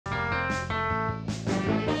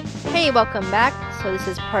everybody, welcome back. So this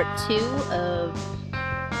is part 2 of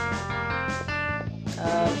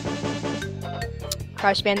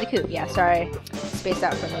Crash Bandicoot. Yeah, sorry, spaced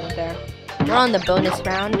out for a minute there. We're on the bonus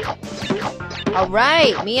round.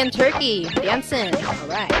 Alright, me and Turkey dancing.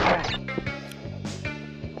 Alright.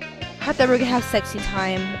 I thought we were gonna have sexy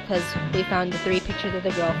time because we found the 3 pictures of the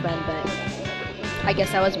girlfriend, but I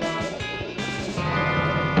guess I was wrong.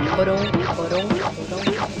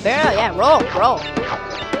 Barrel, yeah, roll.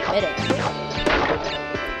 Hit it.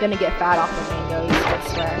 Gonna get fat off the mangoes, I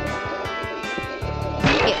swear.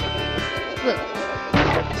 Yeah. Look.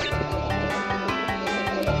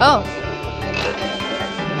 Oh.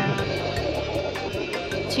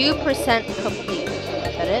 2% complete.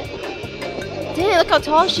 Is that it? Dang, look how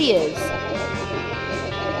tall she is.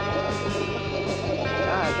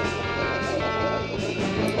 God.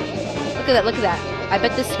 Look at that. I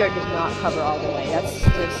bet this skirt does not cover all the way. That's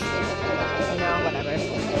just, you know,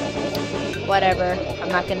 whatever. I'm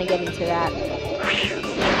not gonna get into that.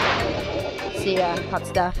 See ya, hot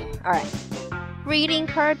stuff. Alright. Reading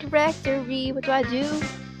card directory. What do I do?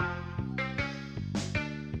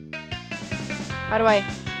 How do I...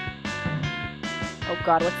 Oh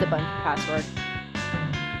god, what's the button password?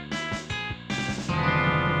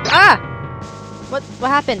 Ah! What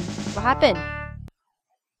happened? What happened?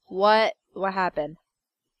 What happened?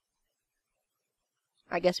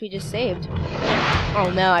 I guess we just saved.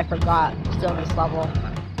 Oh no, I forgot. Still in this level.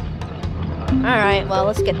 Alright, well,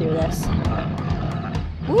 let's get through this.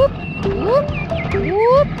 Whoop! Whoop!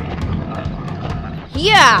 Whoop!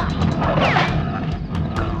 Yeah!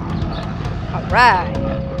 Alright!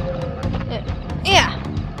 Yeah!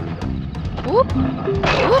 Whoop!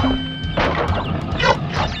 Whoop!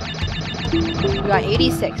 We got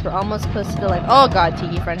 86. We're almost close to the like. Oh god,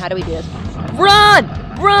 Tiki friend, how do we do this? Run!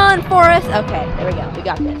 Run, Forest! Okay, there we go. We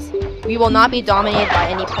got this. We will not be dominated by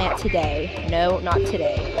any plant today. No, not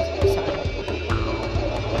today.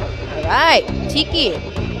 Alright, Tiki.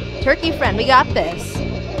 Turkey friend, we got this.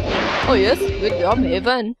 Oh yes, good job,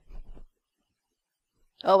 Haven.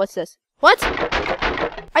 Oh, what's this? What?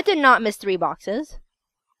 I did not miss 3 boxes.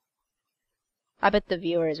 I bet the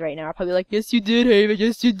viewers right now are probably like, yes you did, Haven,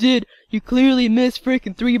 yes you did. You clearly missed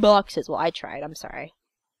freaking 3 boxes. Well, I tried, I'm sorry.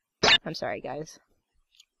 I'm sorry, guys.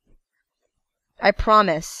 I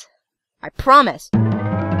promise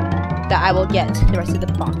that I will get the rest of the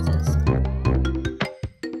boxes.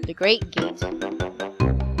 The Great Gate.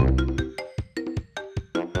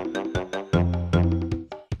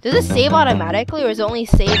 Does it save automatically, or does it only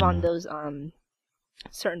save on those,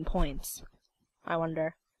 certain points? I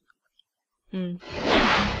wonder.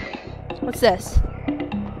 What's this?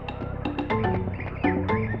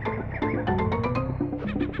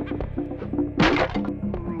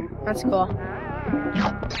 That's cool.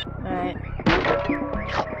 Alright.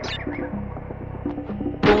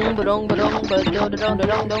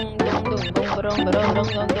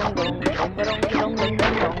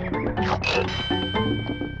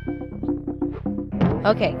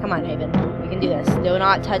 Okay, come on, Haven. We can do this. Do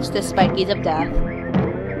not touch the spikies of death.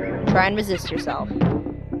 Try and resist yourself.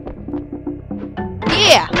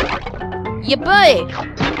 Yeah! Yeah, buddy!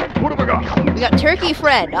 What have I got? We got Turkey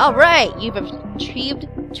friend. Alright, you've achieved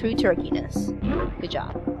true turkeyness. Good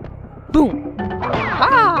job. Boom!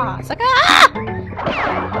 Ah! Sucker! Ah!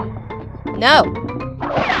 No!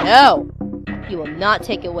 No! You will not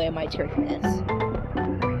take away my turkeyness.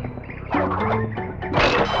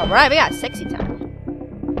 Alright, we got sexy time.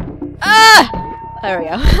 Ah! There we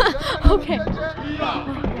go. Okay.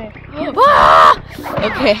 Ah!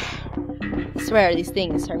 Okay. I swear, these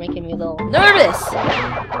things are making me a little nervous.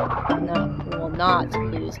 No, we will not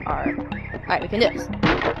lose our... Alright, we can do this.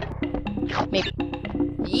 Maybe.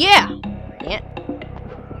 Yeah! Yeah!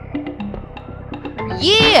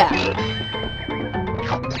 Yeah!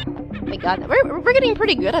 We got that. We're getting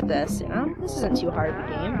pretty good at this, you know? This isn't too hard of a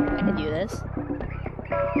game. I can do this.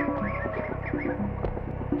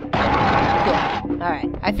 Cool. Alright,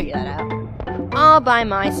 I figured that out. All by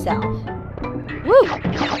myself. Woo!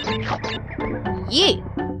 Yeah!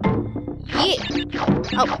 Yeah!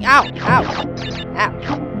 Oh, ow! Ow! Ow!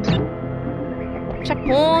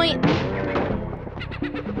 Checkpoint!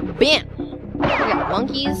 Bam! We got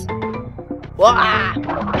monkeys. Wah!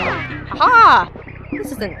 Ha!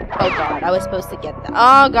 This isn't... Oh god, I was supposed to get that.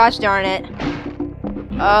 Oh gosh darn it.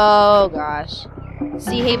 Oh gosh.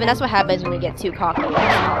 See, Haven, that's what happens when you get too cocky.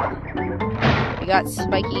 We got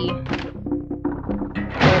spiky...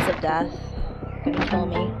 Arrows of death. Gonna kill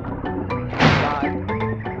me. Oh god.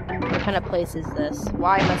 What kind of place is this?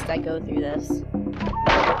 Why must I go through this?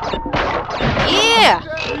 Yeah!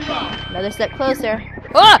 Another step closer.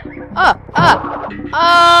 Ah!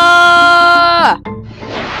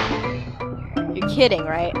 You're kidding,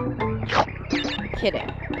 right? Kidding.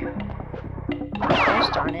 Gosh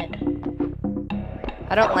darn it.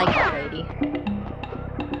 I don't like that lady.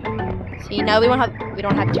 See, now we don't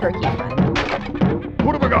have turkey friend.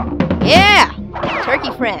 What have I got? Yeah!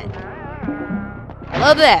 Turkey friend.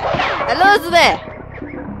 Hello there. Hello there.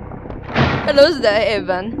 Hello there,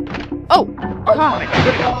 Haven. Oh! God.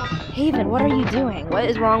 Haven, what are you doing? What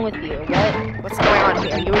is wrong with you? What's going on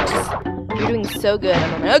here? You're doing so good a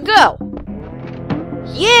moment ago!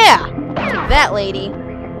 Yeah! Take that, lady.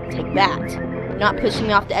 Take that. You're not pushing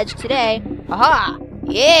me off the edge today. Aha!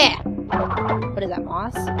 Yeah! What is that,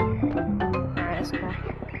 moss? Alright, that's cool.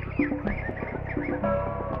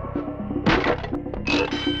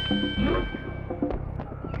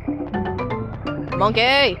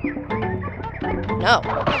 Monkey! No.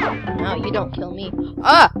 No, you don't kill me.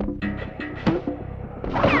 Ah!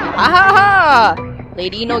 Ha ha ha!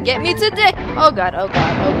 Lady, no get me today! Oh god, oh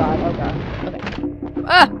god, oh god, oh god. Okay.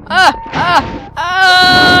 Ah! Ah! Ah!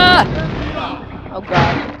 Ah! Oh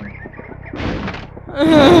god.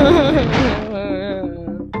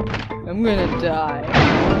 I'm gonna die.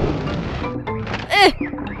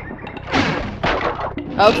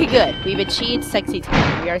 Okay, good. We've achieved sexy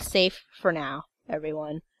time. We are safe for now,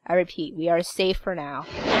 everyone. I repeat, we are safe for now.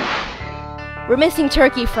 We're missing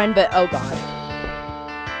turkey friend, but oh god.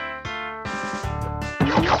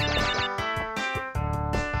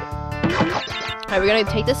 Alright, we're gonna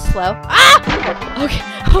take this slow. Ah!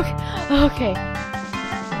 Okay.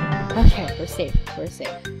 Okay, we're safe. We're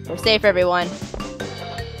safe. We're safe, everyone.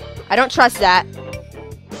 I don't trust that.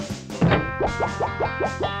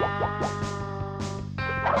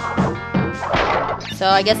 So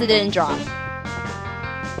I guess it didn't drop.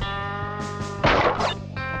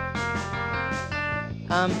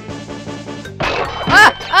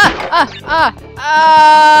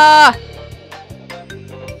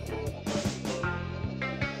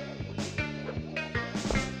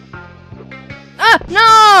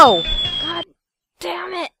 No! God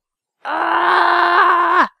damn it!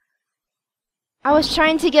 I was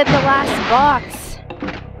trying to get the last box.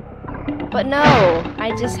 But no,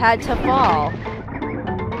 I just had to fall. I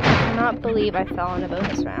cannot believe I fell in a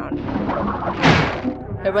bonus round.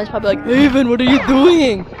 Everyone's probably like, Haven, what are you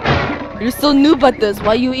doing? You're so noob at this.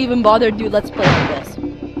 Why you even bother do Let's Play like this?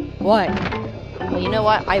 Why? Well, you know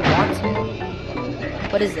what? I want to.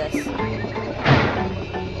 What is this?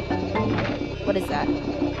 What is that?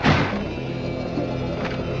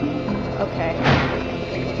 Okay.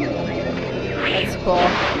 That's cool.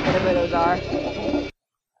 Whatever those are.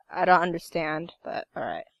 I don't understand, but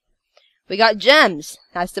alright. We got gems!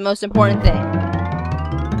 That's the most important thing.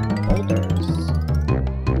 Boulders.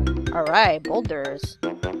 Alright, boulders.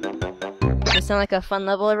 Does this sound like a fun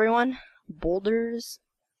level, everyone? Boulders.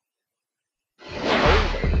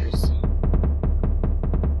 Boulders.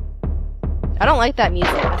 I don't like that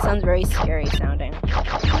music. It sounds very scary sounding.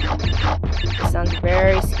 It sounds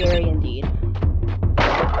very scary indeed.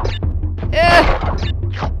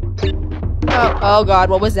 Oh god,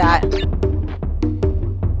 what was that?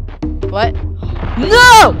 What?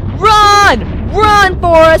 No! Run! Run,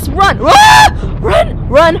 Forrest! Run! Ah! Run!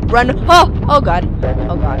 Run! Run! Oh god.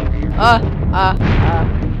 Oh god.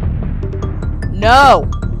 No!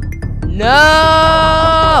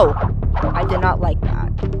 No! I did not like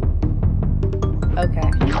that. Okay.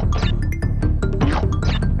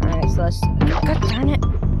 Alright, so let's... God darn it!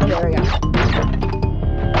 Oh, there we go.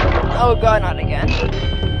 Oh god, not again.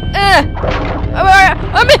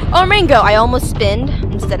 Oh, Ringo! I almost spinned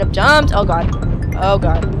instead of jumped. Oh god. Oh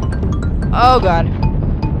god. Oh god.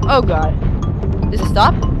 Oh god. Does it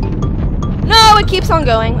stop? No, it keeps on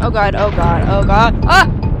going. Oh god. Oh god. Oh god. Ah!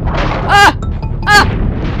 Ah! Ah!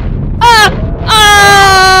 Ah! Ah!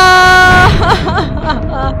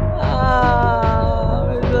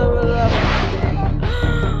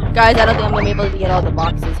 Guys, I don't think I'm gonna be able to get all the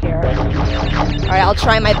boxes here. Alright, I'll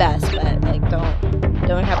try my best, but like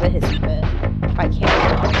don't have the history of it. If I can.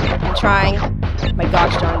 I'm trying my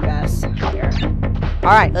gosh darn best here.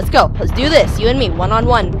 Alright, let's go. Let's do this. You and me,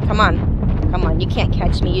 one-on-one. Come on. Come on, you can't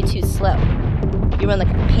catch me. You're too slow. You run like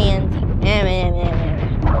a pansy.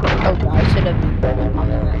 Oh god, I should have.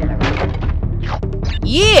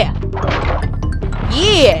 Yeah!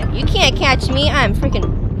 Yeah! You can't catch me. I'm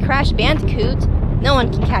freaking Crash Bandicoot. No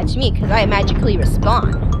one can catch me because I magically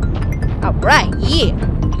respawn. Alright, yeah!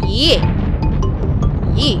 Yeah!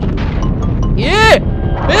 Yeah! Yeah!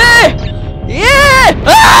 Yeah! Yeah!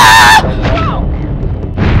 Ah!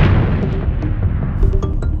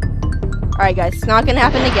 Alright guys, it's not gonna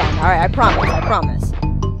happen again. Alright, I promise, I promise.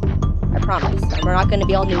 I promise. We're not gonna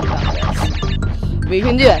be all noob about this. We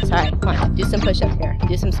can do this. Alright, come on. Do some push-ups here.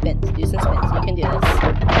 Do some spins. Do some spins. You can do this.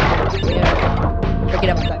 Yeah.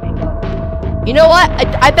 Forget about that mango. You know what?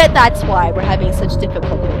 I bet that's why we're having such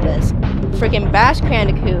difficulty with this. Freaking Bash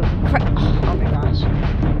Bandicoot. Oh my gosh.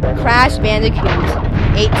 Crash Bandicoot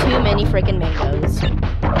ate too many freaking mangoes.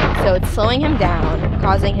 So it's slowing him down,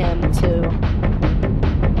 causing him to,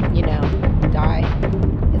 you know, die.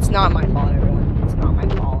 It's not my fault, everyone. It's not my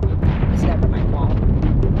fault. It's never my fault.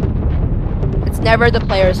 It's never the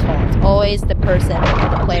player's fault. It's always the person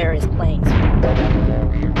the player is playing.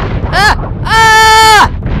 Ah! Ah!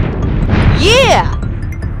 Yeah!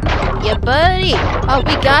 Yeah, buddy! Oh,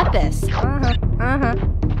 we got this.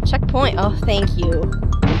 Checkpoint. Oh, thank you.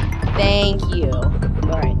 Thank you.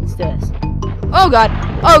 Alright, let's do this. Oh god!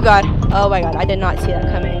 Oh god! Oh my god, I did not see that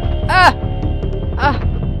coming. Ah! Ah!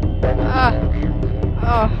 Ah!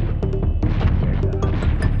 Oh.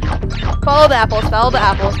 Follow the apples, follow the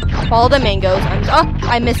apples, follow the mangoes. Oh!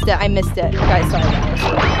 I missed it, I missed it. Guys, sorry guys.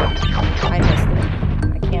 I missed it.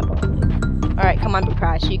 I can't believe it. Alright, come on,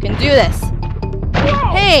 Crash. You can do this!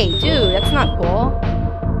 Hey, dude, that's not cool.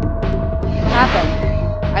 What happened?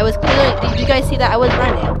 I was clearly. Did you guys see that? I was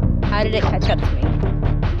running. How did it catch up to me?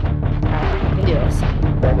 Alright, we can do this.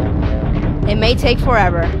 It may take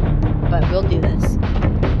forever, but we'll do this.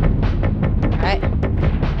 Alright?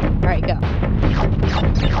 Alright, go.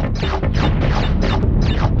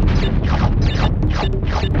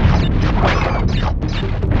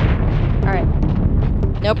 Alright.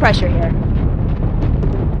 No pressure here.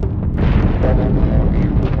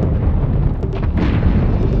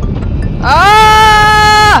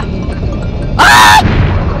 Ah! Ah!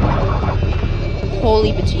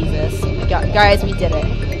 Holy bejesus. Guys, we did it.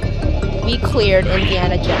 We cleared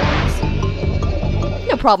Indiana Jones.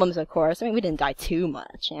 No problems, of course. I mean, we didn't die too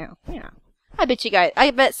much, you know. Yeah.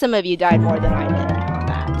 I bet some of you died more than I did on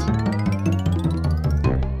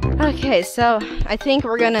that. Okay, so I think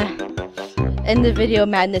we're gonna end the video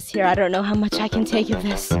madness here. I don't know how much I can take of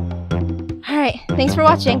this. Alright, thanks for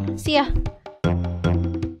watching. See ya.